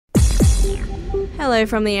Hello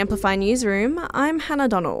from the Amplify newsroom, I'm Hannah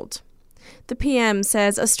Donald. The PM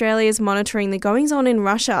says Australia is monitoring the goings-on in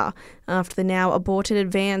Russia after the now aborted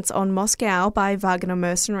advance on Moscow by Wagner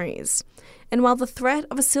mercenaries. And while the threat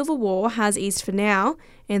of a civil war has eased for now,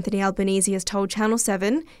 Anthony Albanese has told Channel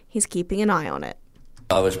 7 he's keeping an eye on it.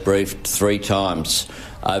 I was briefed 3 times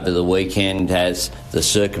over the weekend as the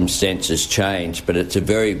circumstances change, but it's a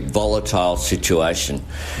very volatile situation.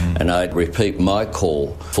 And I'd repeat my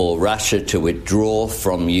call for Russia to withdraw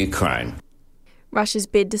from Ukraine. Russia's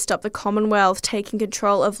bid to stop the Commonwealth taking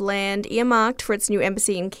control of land earmarked for its new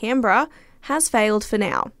embassy in Canberra has failed for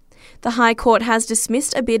now. The High Court has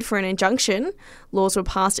dismissed a bid for an injunction. Laws were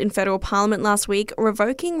passed in federal parliament last week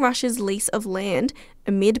revoking Russia's lease of land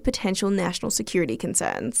amid potential national security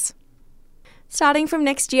concerns. Starting from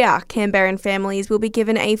next year, Canberran families will be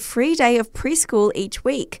given a free day of preschool each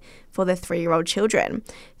week for their 3-year-old children,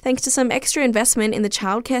 thanks to some extra investment in the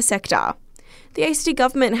childcare sector. The ACT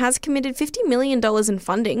government has committed $50 million in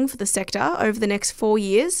funding for the sector over the next 4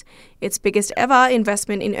 years, its biggest ever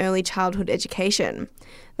investment in early childhood education.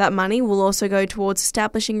 That money will also go towards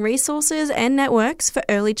establishing resources and networks for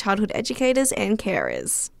early childhood educators and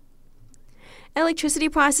carers. Electricity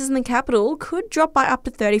prices in the capital could drop by up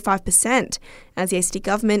to 35% as the ACT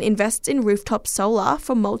government invests in rooftop solar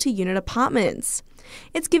for multi-unit apartments.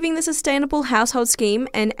 It's giving the Sustainable Household Scheme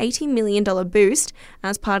an $80 million boost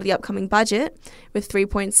as part of the upcoming budget, with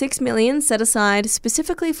 $3.6 million set aside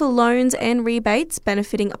specifically for loans and rebates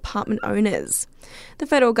benefiting apartment owners. The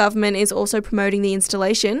federal government is also promoting the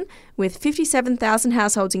installation, with 57,000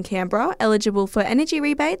 households in Canberra eligible for energy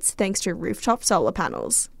rebates thanks to rooftop solar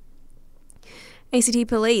panels. ACT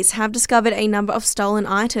Police have discovered a number of stolen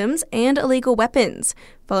items and illegal weapons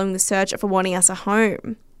following the search for Waniasa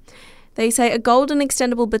home. They say a golden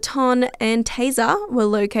extendable baton and taser were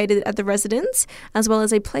located at the residence, as well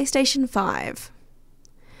as a PlayStation 5.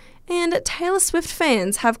 And Taylor Swift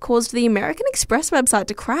fans have caused the American Express website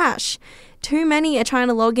to crash. Too many are trying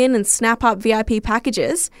to log in and snap up VIP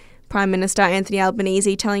packages. Prime Minister Anthony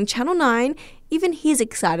Albanese telling Channel 9 even he's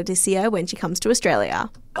excited to see her when she comes to Australia.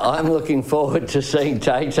 I'm looking forward to seeing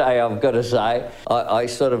Tay-Tay, I've got to say. I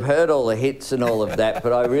sort of heard all the hits and all of that,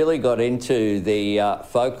 but I really got into the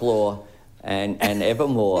Folklore and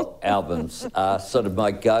Evermore albums, sort of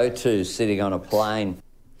my go-to sitting on a plane.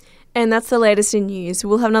 And that's the latest in news.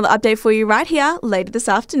 We'll have another update for you right here later this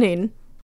afternoon.